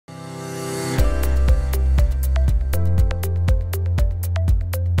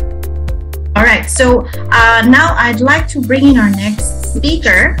So now I'd like to bring in our next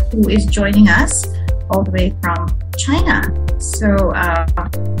speaker, who is joining us all the way from China. So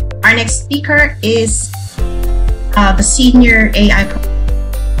our next speaker is the Senior AI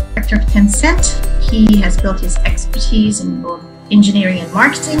Director of Tencent. He has built his expertise in both engineering and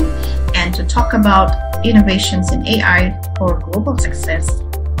marketing, and to talk about innovations in AI for global success,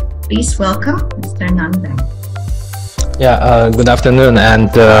 please welcome Mr. Nandeng. Yeah, good afternoon,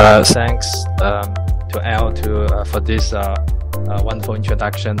 and thanks to Al for this wonderful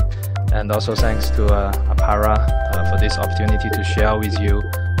introduction, and also thanks to APARA for this opportunity to share with you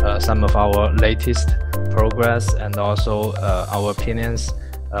some of our latest progress and also our opinions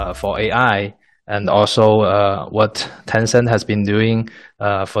for AI, and also what Tencent has been doing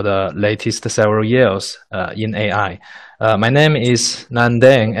for the latest several years in AI. My name is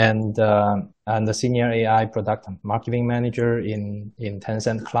Nandeng, and I'm the Senior AI Product Marketing Manager in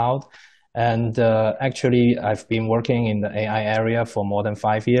Tencent Cloud. And actually, I've been working in the AI area for more than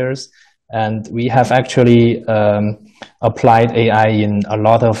 5 years. And we have actually applied AI in a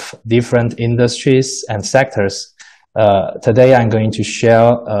lot of different industries and sectors. Today, I'm going to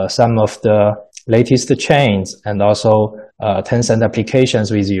share some of the latest changes and also Tencent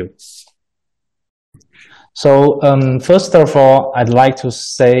applications with you. So first of all, I'd like to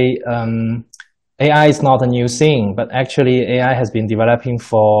say AI is not a new thing, but actually AI has been developing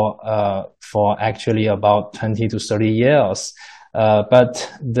for actually about 20 to 30 years. But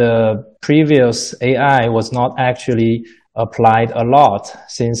the previous AI was not actually applied a lot,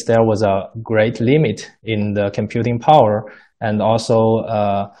 since there was a great limit in the computing power, and also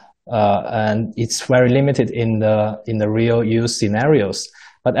and it's very limited in the real use scenarios.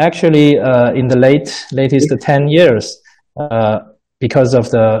 But actually, in the latest 10 years, because of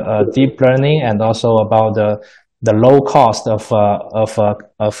the deep learning and also about the low cost of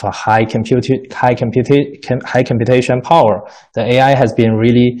high computation power, the AI has been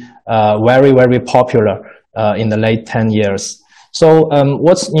really very popular in the late 10 years. So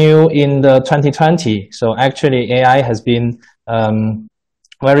what's new in the 2020? So actually, AI has been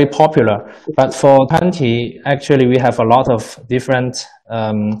very popular, but for 20, actually we have a lot of different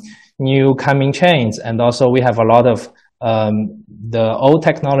new coming chains, and also we have a lot of the old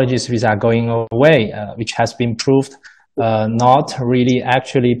technologies which are going away, which has been proved not really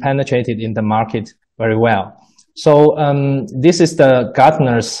actually penetrated in the market very well. So this is the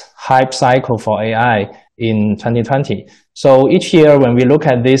Gartner's hype cycle for AI in 2020. So each year when we look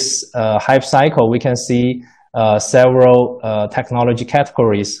at this hype cycle, we can see several technology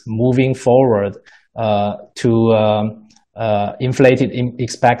categories moving forward to inflated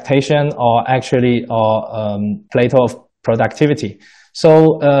expectation or actually plateau of productivity.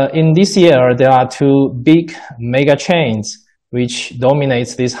 So in this year, there are two big mega chains which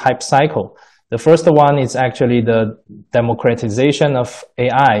dominates this hype cycle. The first one is actually the democratization of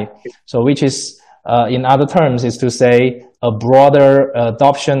AI. So which is, in other terms, is to say a broader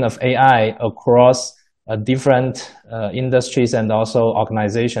adoption of AI across different industries and also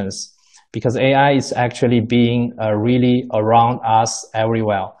organizations, because AI is actually being really around us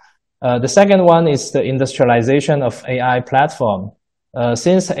everywhere. The second one is the industrialization of AI platform.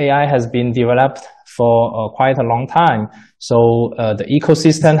 Since AI has been developed for quite a long time, so the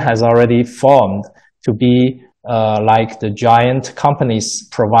ecosystem has already formed to be like the giant companies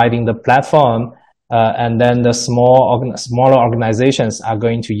providing the platform, and then the smaller organizations are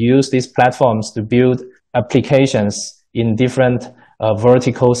going to use these platforms to build applications in different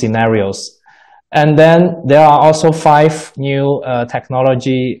vertical scenarios. And then there are also 5 new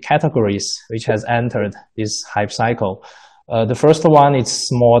technology categories which has entered this hype cycle. The first one is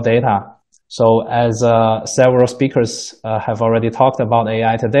small data. So as several speakers have already talked about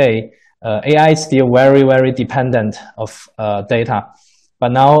AI today, AI is still very dependent of data.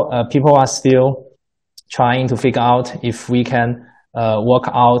 But now people are still trying to figure out if we can work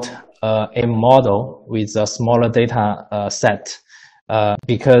out a model with a smaller data set.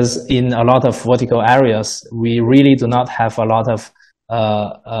 Because in a lot of vertical areas, we really do not have a lot of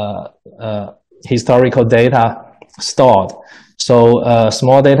historical data stored. So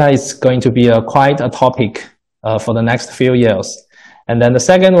small data is going to be quite a topic for the next few years. And then the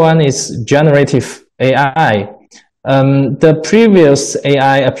second one is generative AI. The previous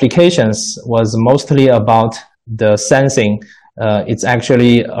AI applications was mostly about the sensing. It's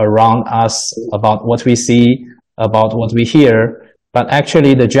actually around us, about what we see, about what we hear. But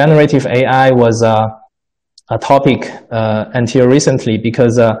actually, the generative AI was a topic until recently,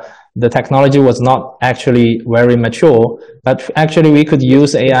 because the technology was not actually very mature. But actually, we could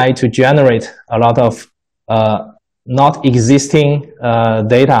use AI to generate a lot of not existing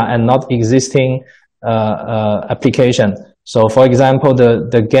data and not existing application. So for example,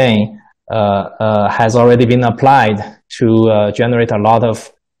 the game has already been applied to generate a lot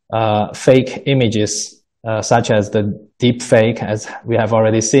of fake images, such as the deep fake, as we have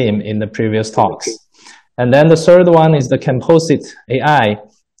already seen in the previous talks. And then the third one is the composite AI.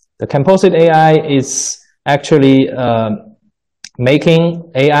 The composite AI is actually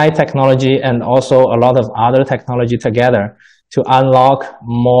making AI technology and also a lot of other technology together to unlock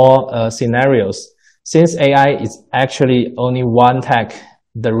more scenarios. Since AI is actually only one tech,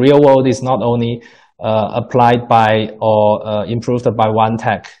 the real world is not only applied by or improved by one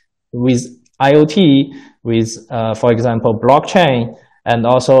tech. With IoT, with, for example, blockchain, and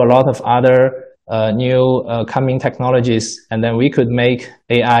also a lot of other new coming technologies, and then we could make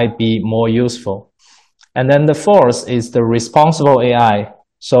AI be more useful. And then the fourth is the responsible AI.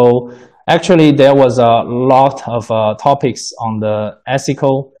 So actually there was a lot of topics on the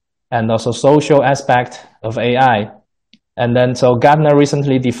ethical and also social aspect of AI. And then so Gartner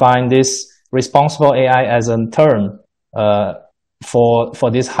recently defined this responsible AI as a term for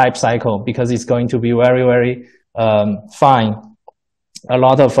this hype cycle, because it's going to be very, very fine. A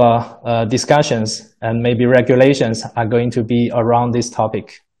lot of discussions and maybe regulations are going to be around this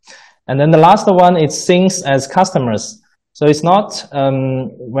topic. And then the last one is things as customers. So it's not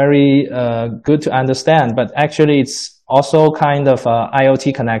very good to understand, but actually it's also kind of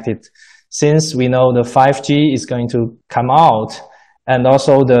IoT connected, since we know the 5G is going to come out, and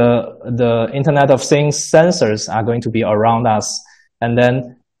also the Internet of Things sensors are going to be around us. And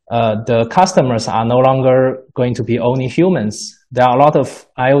then the customers are no longer going to be only humans. There are a lot of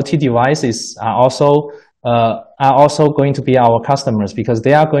IoT devices are also going to be our customers, because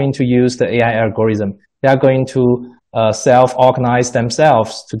they are going to use the AI algorithm. They are going to self-organize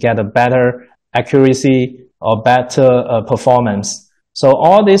themselves to get a better accuracy or better performance. So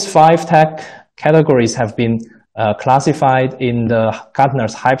all these 5 tech categories have been classified in the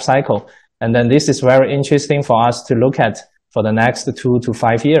Gartner's hype cycle. And then this is very interesting for us to look at for the next 2 to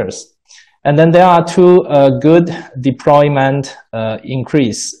 5 years. And then there are 2 good deployment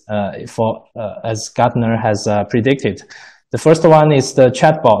increase as Gartner has predicted. The first one is the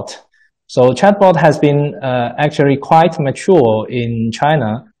chatbot. So chatbot has been actually quite mature in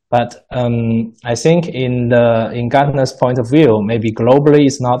China, but I think in Gartner's point of view, maybe globally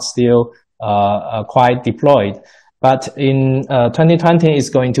it's not still quite deployed. But in 2020, it's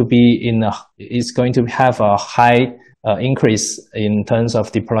going to have a high increase in terms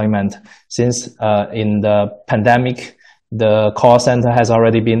of deployment, since in the pandemic, the call center has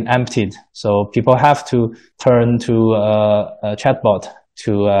already been emptied. So people have to turn to a chatbot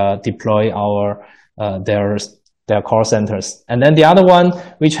to deploy their call centers. And then the other one,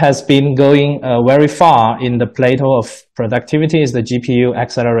 which has been going very far in the plateau of productivity, is the GPU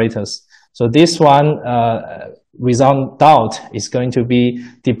accelerators. So this one, without doubt, is going to be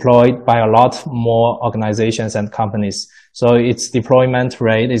deployed by a lot more organizations and companies. So its deployment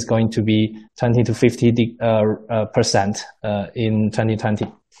rate is going to be 20 to 50% in 2020.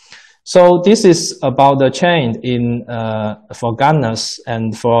 So this is about the change in for Gartner's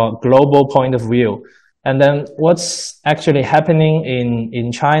and for global point of view. And then what's actually happening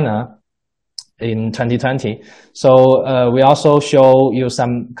in China in 2020. So we also show you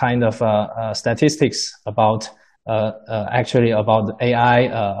some kind of statistics about actually about AI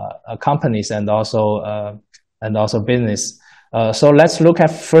companies and also business. So let's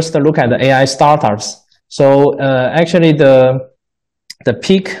first look at the AI startups. So actually the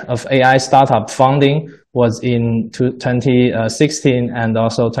peak of AI startup funding was in 2016 and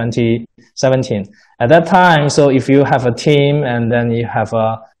also 2017. At that time, so if you have a team and then you have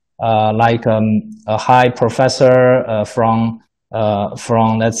a high professor from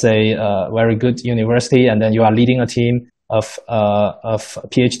let's say a very good university, and then you are leading a team of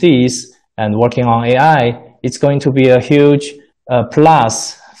PhDs and working on AI, it's going to be a huge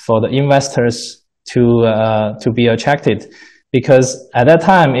plus for the investors to be attracted, because at that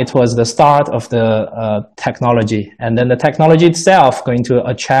time it was the start of the technology, and then the technology itself going to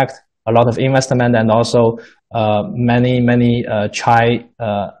attract a lot of investment and also many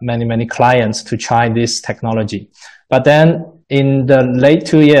clients to try this technology. But then in the late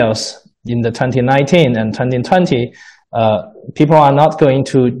 2 years, in the 2019 and 2020, people are not going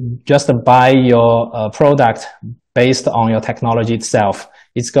to just buy your product based on your technology itself.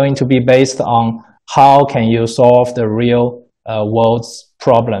 It's going to be based on how can you solve the real world's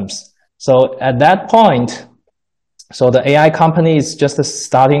problems. So at that point, so the AI company is just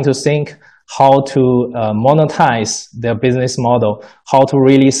starting to think how to monetize their business model, how to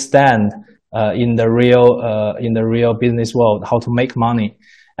really stand in the real business world, how to make money.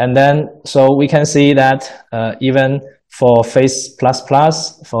 And then, so we can see that even for Face++,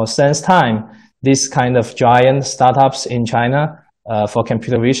 for SenseTime, this kind of giant startups in China for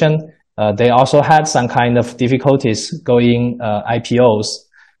computer vision, they also had some kind of difficulties going IPOs.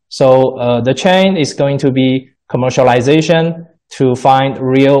 So the chain is going to be commercialization to find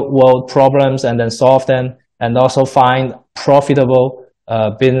real world problems and then solve them, and also find profitable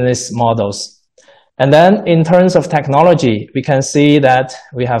business models. And then in terms of technology, we can see that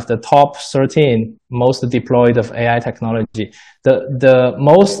we have the top 13 most deployed of AI technology. The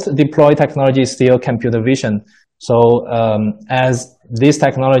most deployed technology is still computer vision. So as this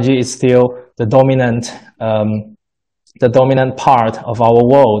technology is still the dominant part of our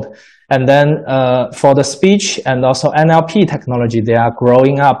world. And then for the speech and also NLP technology, they are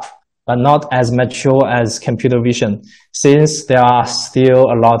growing up, but not as mature as computer vision, since there are still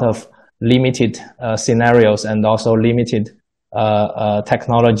a lot of limited scenarios and also limited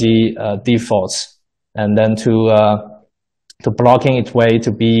technology defaults, and then to blocking its way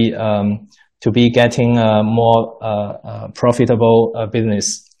to be getting more profitable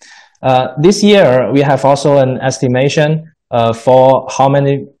business. This year, we have also an estimation for how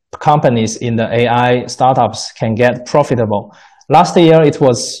many companies in the AI startups can get profitable. Last year, it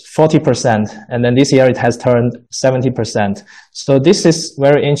was 40%, and then this year it has turned 70%. So this is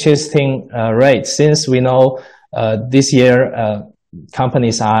very interesting rate, since we know this year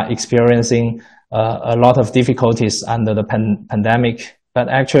companies are experiencing a lot of difficulties under the pandemic, but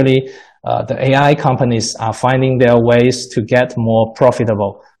actually the AI companies are finding their ways to get more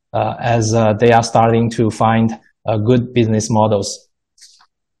profitable as they are starting to find good business models.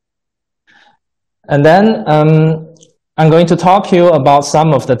 And then I'm going to talk to you about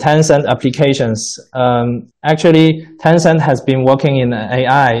some of the Tencent applications. Actually, Tencent has been working in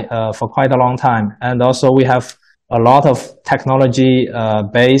AI for quite a long time. And also we have a lot of technology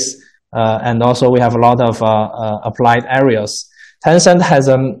base, and also we have a lot of applied areas. Tencent has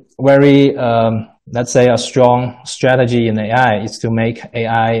a very, let's say, a strong strategy in AI is to make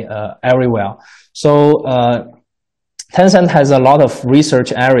AI everywhere. So Tencent has a lot of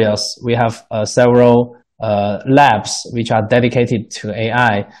research areas. We have several labs which are dedicated to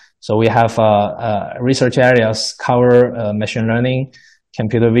AI. So we have research areas cover machine learning,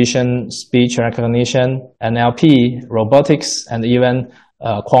 computer vision, speech recognition, NLP, robotics, and even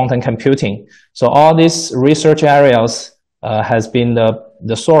quantum computing. So all these research areas has been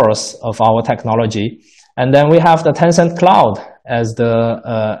the source of our technology. And then we have the Tencent Cloud as the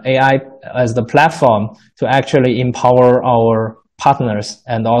AI, as the platform to actually empower our partners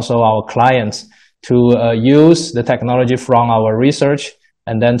and also our clients to use the technology from our research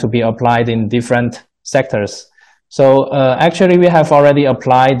and then to be applied in different sectors. So actually we have already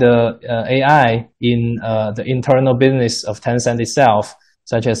applied the AI in the internal business of Tencent itself,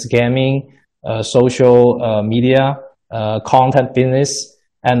 such as gaming, social media, content business.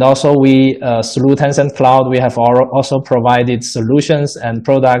 And also we, through Tencent Cloud, we have also provided solutions and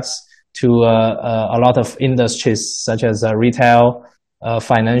products to a lot of industries such as retail,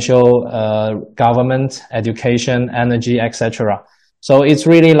 financial, government, education, energy, etc. So it's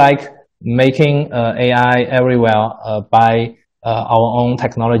really like making AI everywhere by our own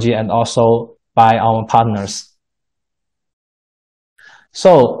technology and also by our partners.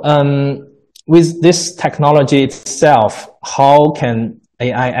 So with this technology itself, how can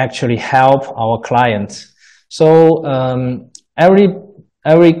AI actually help our clients? So every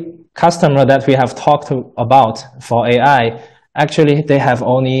customer that we have talked about for AI, actually they have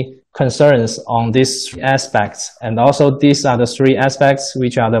only concerns on these three aspects. And also these are the three aspects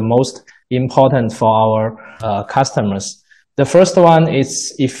which are the most important for our customers. The first one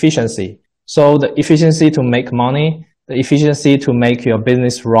is efficiency. So the efficiency to make money, the efficiency to make your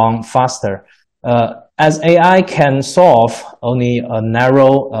business run faster. As AI can solve only a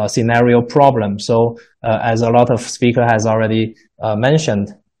narrow scenario problem. So as a lot of speaker has already mentioned,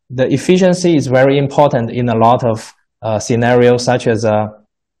 the efficiency is very important in a lot of scenarios, such as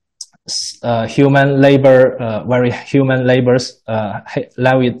human labor, very human labor's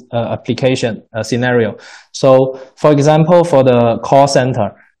heavy application scenario. So for example, for the call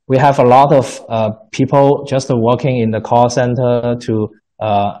center, we have a lot of people just working in the call center to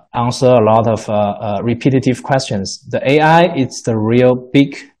answer a lot of repetitive questions. The AI is the real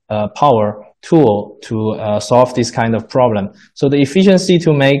big power tool to solve this kind of problem. So the efficiency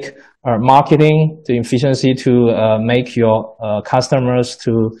to make marketing, the efficiency to make your customers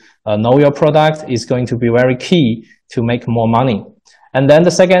to know your product is going to be very key to make more money. And then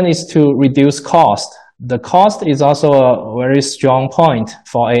the second is to reduce cost. The cost is also a very strong point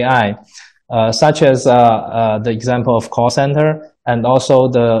for AI. such as the example of call center, and also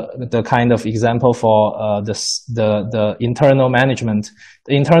the kind of example for the internal management.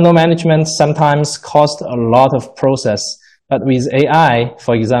 The internal management sometimes cost a lot of process, but with AI,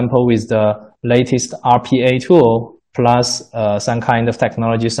 for example, with the latest RPA tool plus some kind of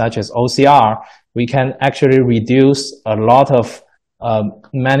technology such as OCR, we can actually reduce a lot of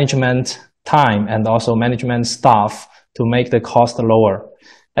management time and also management staff to make the cost lower.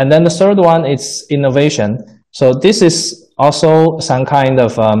 And then the third one is innovation. So this is also some kind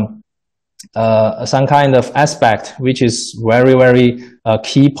of aspect which is very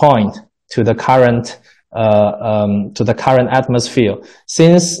key point to the current atmosphere.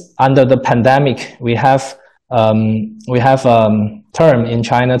 Since under the pandemic, we have term in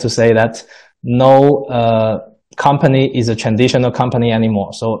China to say that no company is a traditional company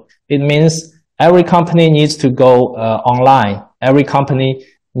anymore. So it means every company needs to go online. Every company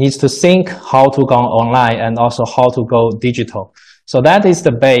needs to think how to go online and also how to go digital. So that is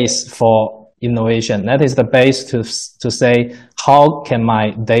the base for innovation. That is the base to say, how can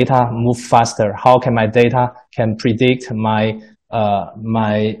my data move faster? How can my data can predict my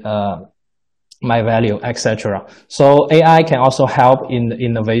value, etc. So AI can also help in the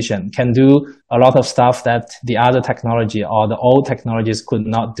innovation, can do a lot of stuff that the other technology or the old technologies could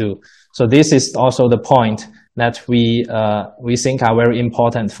not do. So this is also the point that we think are very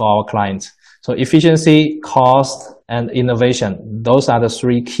important for our clients. So efficiency, cost, and innovation, those are the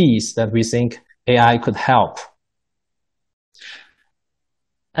three keys that we think AI could help.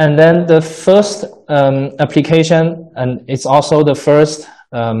 And then the first application, and it's also the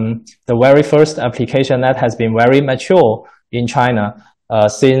very first application that has been very mature in China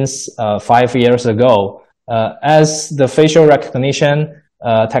since 5 years ago. As the facial recognition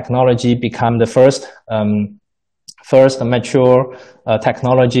technology become the first mature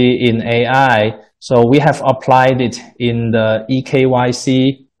technology in AI, so we have applied it in the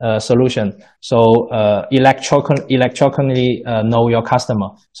eKYC solution. So electronically know your customer.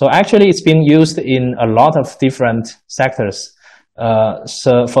 So actually it's been used in a lot of different sectors.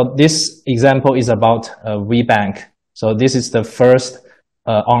 So for this example is about WeBank. So this is the first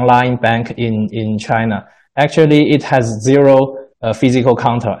online bank in China. Actually, it has zero physical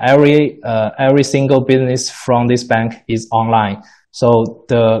counter. Every single business from this bank is online. So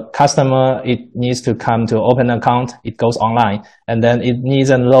the customer, it needs to come to open an account, it goes online, and then it needs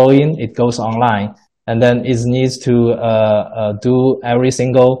a login, it goes online, and then it needs to do every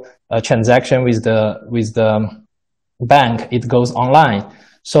single transaction with the bank, it goes online.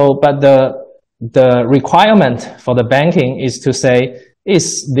 So, but the requirement for the banking is to say,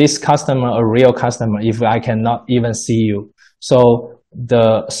 is this customer a real customer if I cannot even see you? So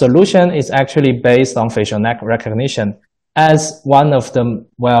the solution is actually based on facial recognition as one of the,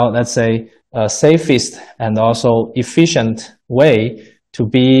 well, let's say, safest and also efficient way to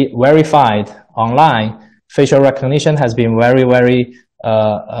be verified online. Facial recognition has been very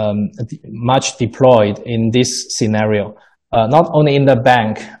much deployed in this scenario, not only in the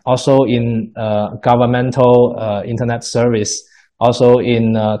bank, also in governmental internet service, also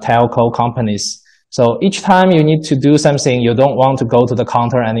in telco companies. So each time you need to do something, you don't want to go to the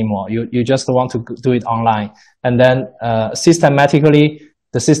counter anymore. You just want to do it online. And then systematically,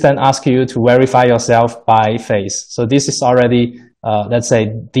 the system asks you to verify yourself by face. So this is already, let's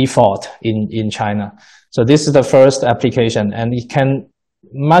say, default in China. So this is the first application, and it can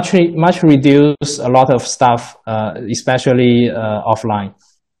much reduce a lot of stuff, especially offline.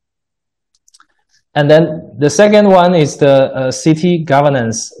 And then the second one is the city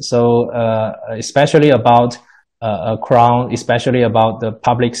governance. So especially about crowd, especially about the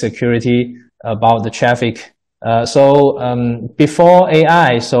public security, about the traffic. So before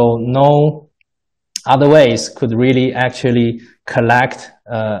AI, so no other ways could really actually collect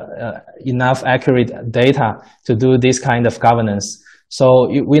enough accurate data to do this kind of governance. So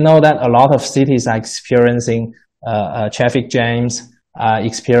we know that a lot of cities are experiencing traffic jams,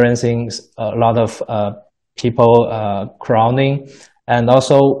 experiencing a lot of people crowding, and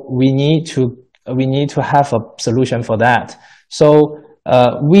also we need to have a solution for that. So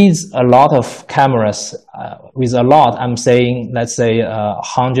with a lot of cameras, with a lot, I'm saying, let's say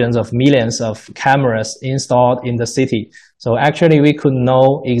hundreds of millions of cameras installed in the city. So actually we could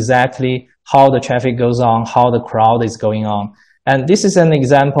know exactly how the traffic goes on, how the crowd is going on. And this is an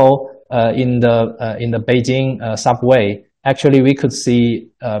example in the Beijing subway. Actually, we could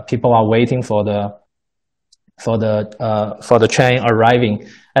see people are waiting for the train arriving,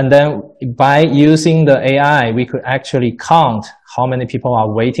 and then by using the AI, we could actually count how many people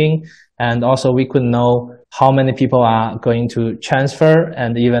are waiting, And also we could know how many people are going to transfer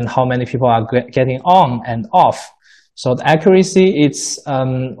and even how many people are getting on and off. So the accuracy, it's,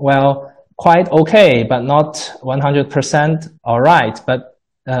 well, quite okay, but not 100% all right. But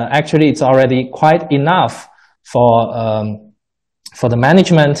actually, it's already quite enough for the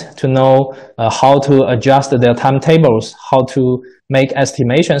management to know how to adjust their timetables, how to make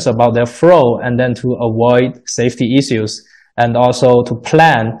estimations about their flow, and then to avoid safety issues, and also to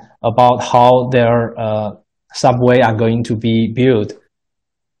plan about how their subway are going to be built.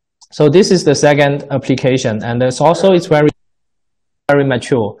 So this is the second application, and it's also, it's very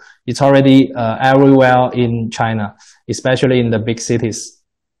mature. It's already everywhere in China, especially in the big cities.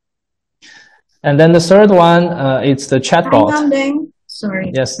 And then the third one, it's the chatbot.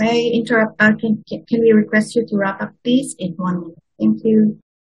 Sorry. Yes. May I interrupt? Can we request you to wrap up, please, in 1 minute? Thank you.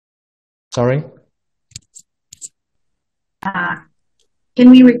 Sorry? Can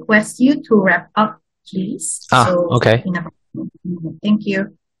we request you to wrap up, please? Okay. Thank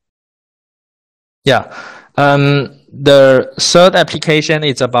you. Yeah. The third application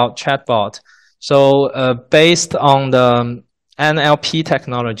is about chatbot. So based on the NLP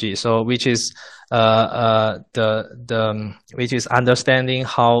technology, so which is which is understanding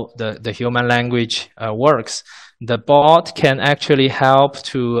how the human language works, the bot can actually help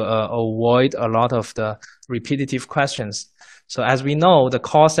to avoid a lot of the repetitive questions. So as we know, the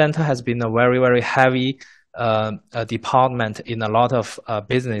call center has been a very, very heavy department in a lot of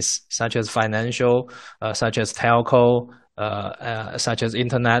business, such as financial, such as telco, such as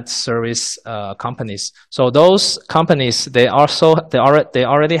internet service companies. So those companies, they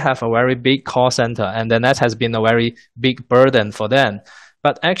already have a very big call center, and then that has been a very big burden for them.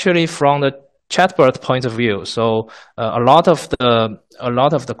 But actually, from the chatbot point of view, so a lot of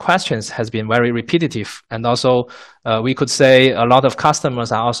the questions has been very repetitive, and also we could say a lot of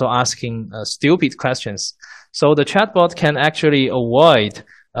customers are also asking stupid questions. So the chatbot can actually avoid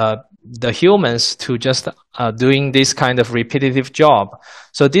the humans to just doing this kind of repetitive job.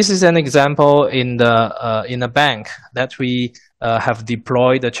 So this is an example in a bank that we have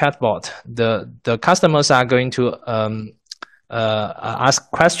deployed the chatbot. The customers are going to ask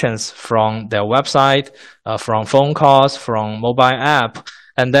questions from their website, from phone calls, from mobile app,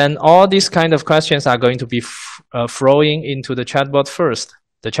 and then all these kind of questions are going to be flowing into the chatbot first.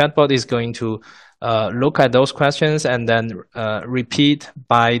 The chatbot is going to look at those questions and then repeat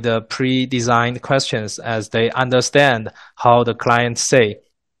by the pre-designed questions as they understand how the clients say.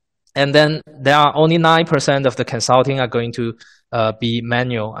 And then there are only 9% of the consulting are going to be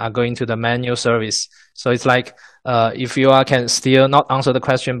manual, are going to the manual service. So it's like if you can still not answer the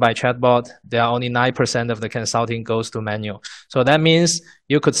question by chatbot, there are only 9% of the consulting goes to manual. So that means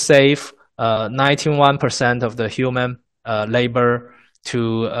you could save 91% of the human labor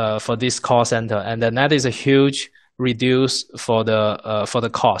for this call center, and then that is a huge reduce for the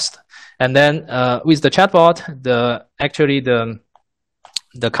cost. And then with the chatbot,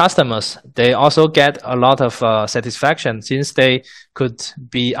 the customers, they also get a lot of satisfaction since they could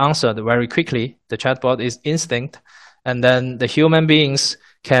be answered very quickly. The chatbot is instinct, and then the human beings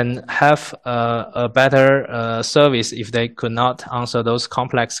can have a better service if they could not answer those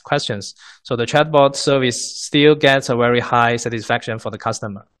complex questions. So the chatbot service still gets a very high satisfaction for the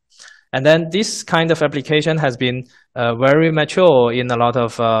customer. And then this kind of application has been very mature in a lot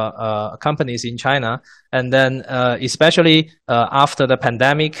of companies in China. And then especially after the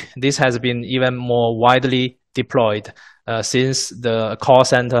pandemic, this has been even more widely deployed since the call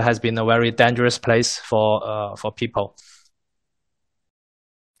center has been a very dangerous place for people.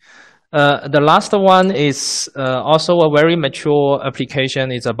 The last one is also a very mature application.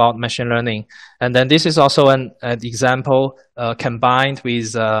 It's about machine learning. And then this is also an example combined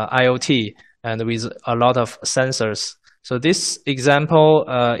with IoT and with a lot of sensors. So this example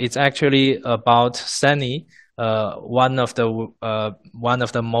is actually about Sunny, one of the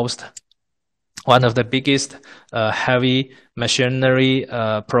biggest heavy machinery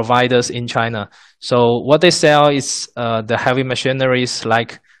providers in China. So what they sell is the heavy machineries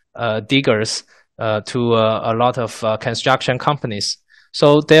like diggers to a lot of construction companies.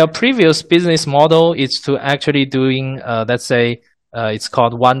 So their previous business model is to actually doing, let's say, it's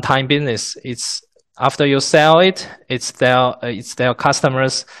called one-time business. It's after you sell it, it's their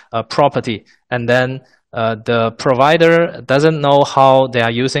customers' property, and then the provider doesn't know how they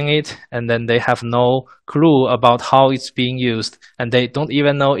are using it, and then they have no clue about how it's being used, and they don't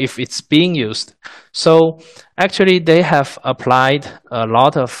even know if it's being used. So actually, they have applied a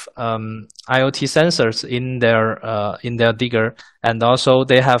lot of IoT sensors in their digger, and also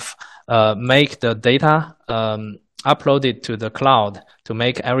they have make the data uploaded to the cloud to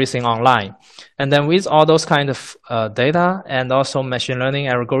make everything online. And then with all those kind of data and also machine learning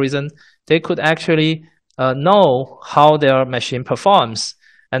algorithm, they could actually know how their machine performs.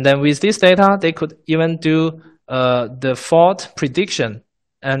 And then with this data, they could even do the fault prediction.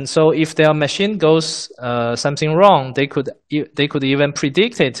 And so if their machine goes something wrong, they could even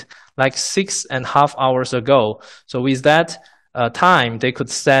predict it like 6.5 hours ago. So with that time, they could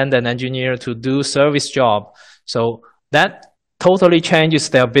send an engineer to do service job. So that totally changes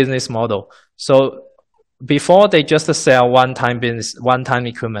their business model. So before they just sell one-time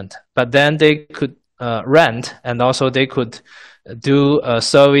equipment, but then they could rent, and also they could do a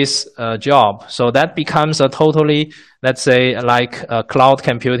service job. So that becomes a totally, let's say, like cloud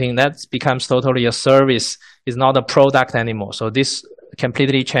computing, that becomes totally a service. It's not a product anymore. So this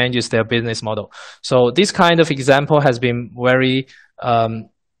completely changes their business model. So this kind of example has been very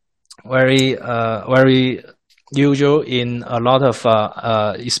usual in a lot of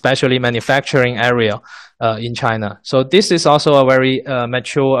especially manufacturing area in China. So this is also a very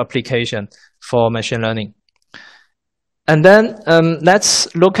mature application for machine learning. And then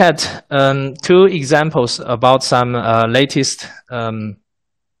let's look at two examples about some later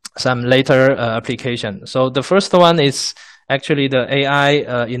application. So the first one is actually the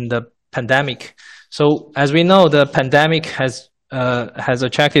AI in the pandemic. So as we know, the pandemic has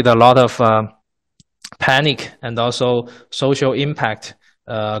attracted a lot of panic and also social impact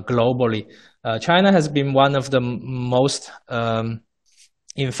globally. China has been one of the most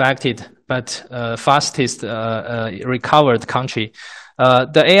infected but fastest recovered country.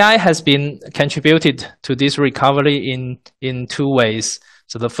 The AI has been contributed to this recovery in two ways.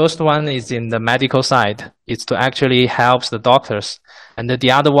 So the first one is in the medical side. It's to actually help the doctors. And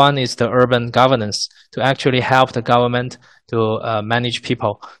the other one is the urban governance, to actually help the government to manage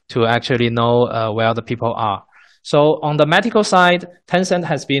people, to actually know where the people are. So on the medical side, Tencent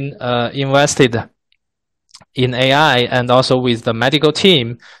has been invested in AI and also with the medical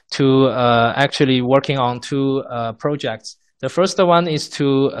team to actually working on two projects. The first one is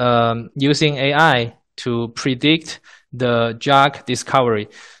to using AI to predict the drug discovery.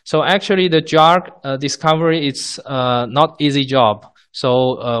 So actually the drug discovery is not easy job.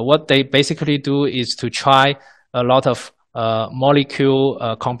 So what they basically do is to try a lot of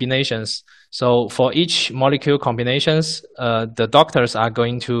molecule combinations. So for each molecule combinations, the doctors are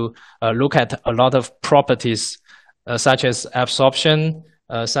going to look at a lot of properties such as absorption,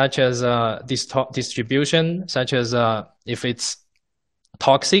 such as distribution, such as if it's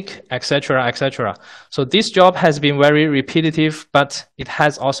toxic, etc., etc. So this job has been very repetitive, but it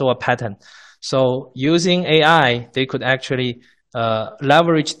has also a pattern. So using AI, they could actually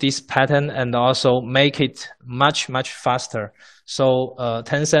leverage this pattern and also make it much, much faster. So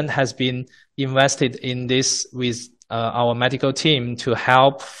Tencent has been invested in this with our medical team to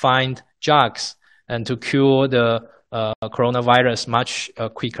help find drugs and to cure the coronavirus much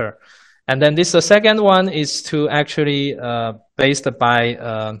quicker. And then the second one is to actually based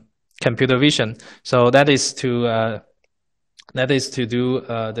by computer vision. So that is to do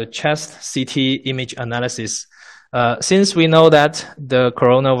the chest CT image analysis. Since we know that the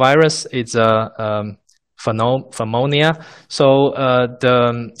coronavirus is a pneumonia, so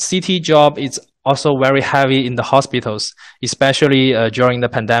the CT job is also very heavy in the hospitals, especially during the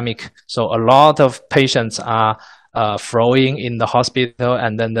pandemic. So a lot of patients are flowing in the hospital,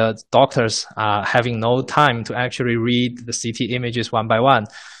 and then the doctors are having no time to actually read the CT images one by one.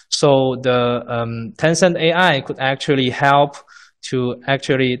 So the Tencent AI could actually help to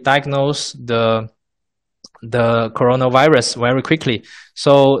actually diagnose the coronavirus very quickly.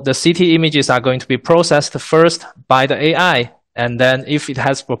 So the CT images are going to be processed first by the AI, and then if it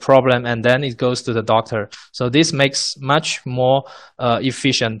has a problem, and then it goes to the doctor. So this makes much more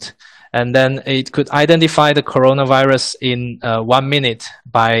efficient. And then it could identify the coronavirus in 1 minute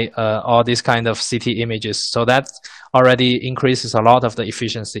by all these kind of CT images. So that already increases a lot of the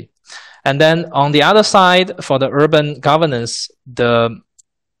efficiency. And then on the other side, for the urban governance, the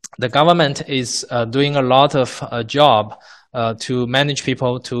government is doing a lot of job to manage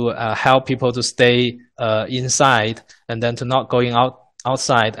people, to help people to stay inside, and then to not going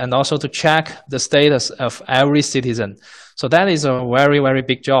outside, and also to check the status of every citizen. So that is a very, very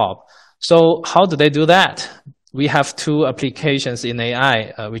big job. So how do they do that? We have two applications in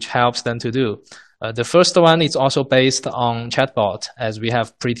AI which helps them to do. The first one is also based on chatbot, as we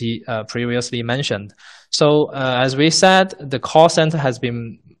have previously mentioned. So as we said, the call center has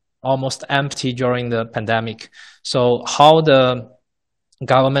been almost empty during the pandemic. So how the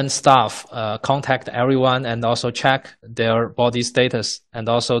government staff contact everyone and also check their body status, and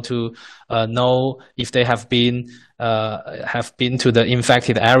also to know if they have been to the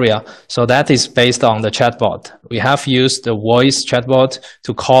infected area. So that is based on the chatbot. We have used the voice chatbot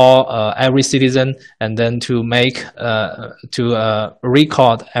to call every citizen, and then to make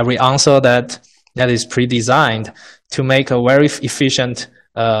record every answer that is pre-designed to make a very efficient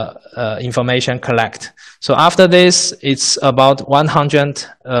information collect. So after this, it's about 100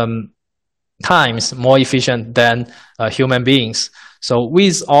 times more efficient than human beings. So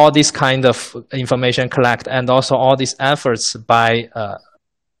with all this kind of information collect, and also all these efforts by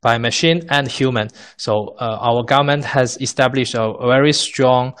machine and human, so our government has established a very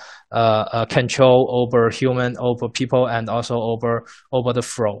strong control over human, over people, and also over the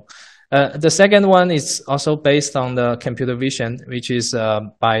flow. The second one is also based on the computer vision, which is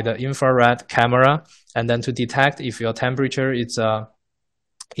by the infrared camera, and then to detect if your temperature is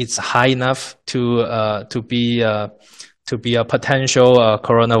it's high enough to be a potential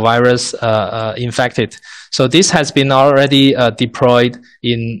coronavirus infected. So this has been already deployed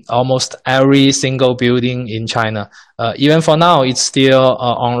in almost every single building in China. Even for now, it's still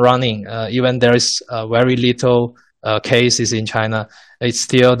on running. Even there is very little cases in China, it's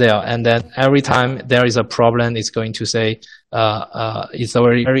still there. And then every time there is a problem, it's going to say it's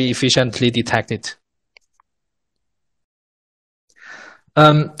very, very efficiently detected.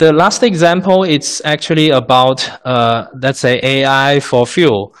 The last example, it's actually about, let's say, AI for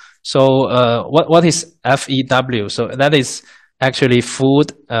fuel. So what is FEW? So that is actually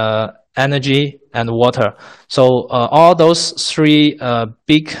food, energy, and water. So all those three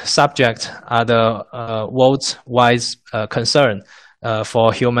big subjects are the worldwide concern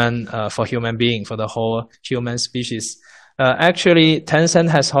for human being, for the whole human species. Actually, Tencent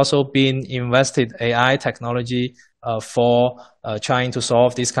has also been invested AI technology for trying to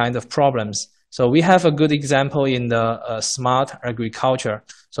solve these kind of problems. So we have a good example in the smart agriculture.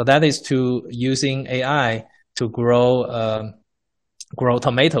 So that is to using AI to grow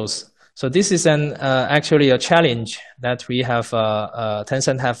tomatoes. So this is actually a challenge that we have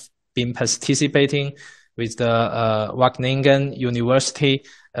Tencent have been participating with the Wageningen University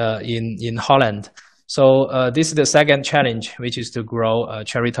in Holland. So this is the second challenge, which is to grow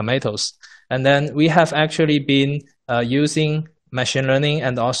cherry tomatoes. And then we have actually been using machine learning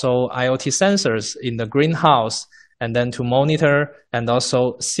and also IoT sensors in the greenhouse, and then to monitor and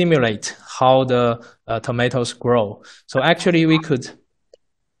also simulate how the tomatoes grow. So actually we could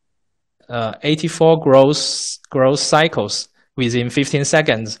 84 growth cycles within 15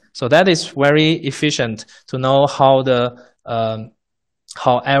 seconds. So that is very efficient to know how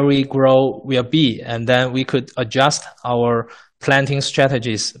every grow will be, and then we could adjust our planting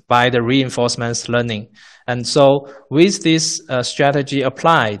strategies by the reinforcement learning. And so with this strategy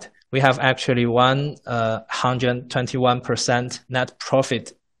applied, we have actually 121% net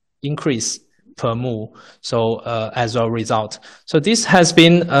profit increase per move. So as a result, so this has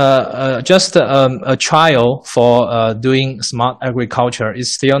been just a trial for doing smart agriculture.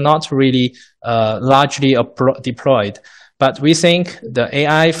 It's still not really largely deployed. But we think the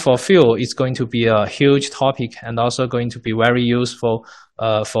AI for fuel is going to be a huge topic, and also going to be very useful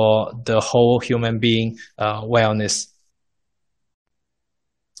for the whole human being wellness.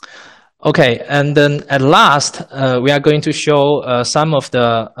 Okay, and then at last, we are going to show some of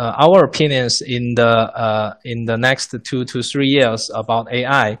our opinions in the next 2 to 3 years about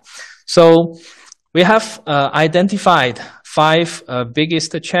AI. So we have identified 5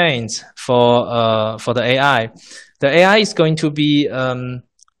 biggest changes for the AI. The AI is going to be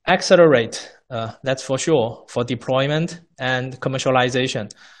accelerate, that's for sure, for deployment and commercialization,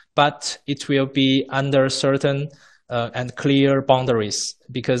 but it will be under certain and clear boundaries,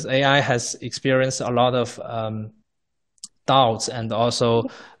 because AI has experienced a lot of doubts and also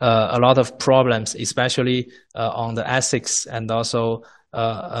a lot of problems, especially on the ethics and also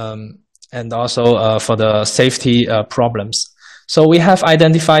for the safety problems. So we have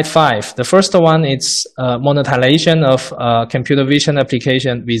identified 5. The first one is monetization of computer vision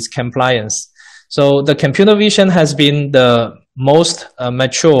application with compliance. So the computer vision has been the most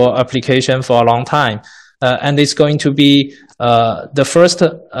mature application for a long time. And it's going to be the first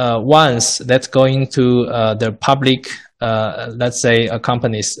ones that's going to the public, let's say,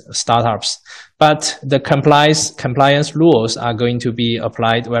 companies, startups. But the compliance rules are going to be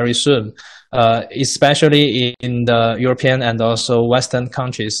applied very soon, especially in the European and also Western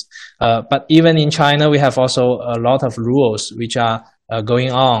countries. But even in China, we have also a lot of rules which are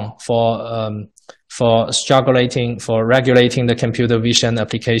going on for regulating the computer vision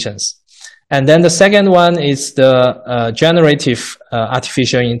applications. And then the second one is the generative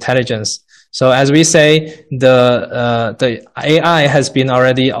artificial intelligence. So as we say, the AI has been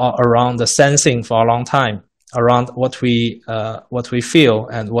already around the sensing for a long time, around what we feel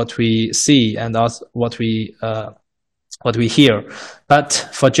and what we see and also what we hear. But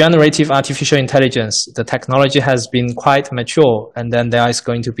for generative artificial intelligence, the technology has been quite mature, and then there is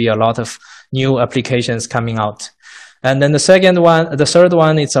going to be a lot of new applications coming out. And then the third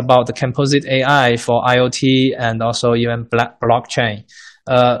one, it's about the composite AI for IoT and also even blockchain.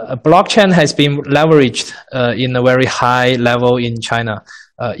 Blockchain has been leveraged in a very high level in China.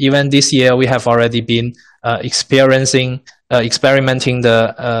 Even this year, we have already been experimenting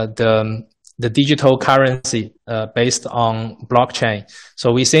the digital currency based on blockchain.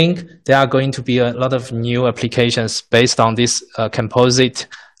 So we think there are going to be a lot of new applications based on these composite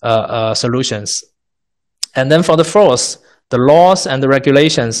solutions. And then for the fourth, the laws and the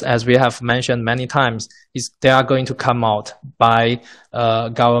regulations, as we have mentioned many times, they are going to come out by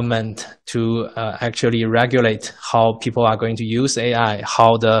government to actually regulate how people are going to use AI,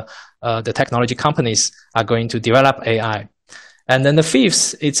 how the technology companies are going to develop AI. And then the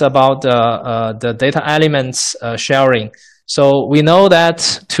fifth, it's about the data elements sharing. So we know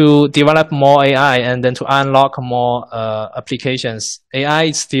that to develop more AI and then to unlock more applications, AI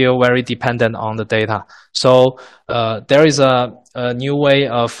is still very dependent on the data. So there is a new way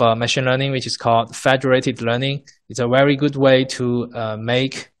of machine learning, which is called federated learning. It's a very good way to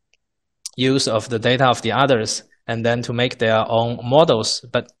make use of the data of the others and then to make their own models,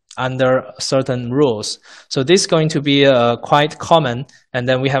 but under certain rules. So this is going to be quite common, and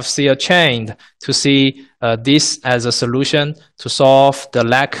then we have SEER chained to see this as a solution to solve the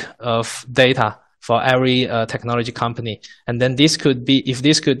lack of data for every technology company. And then this could be, if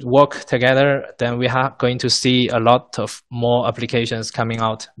this could work together, then we are going to see a lot of more applications coming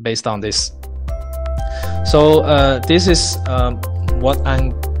out based on this. So this is what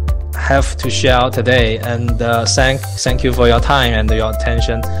I have to share today, and thank you for your time and your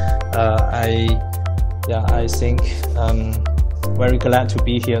attention. I think very glad to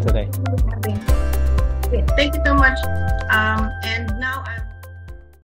be here today. Thank you so much. And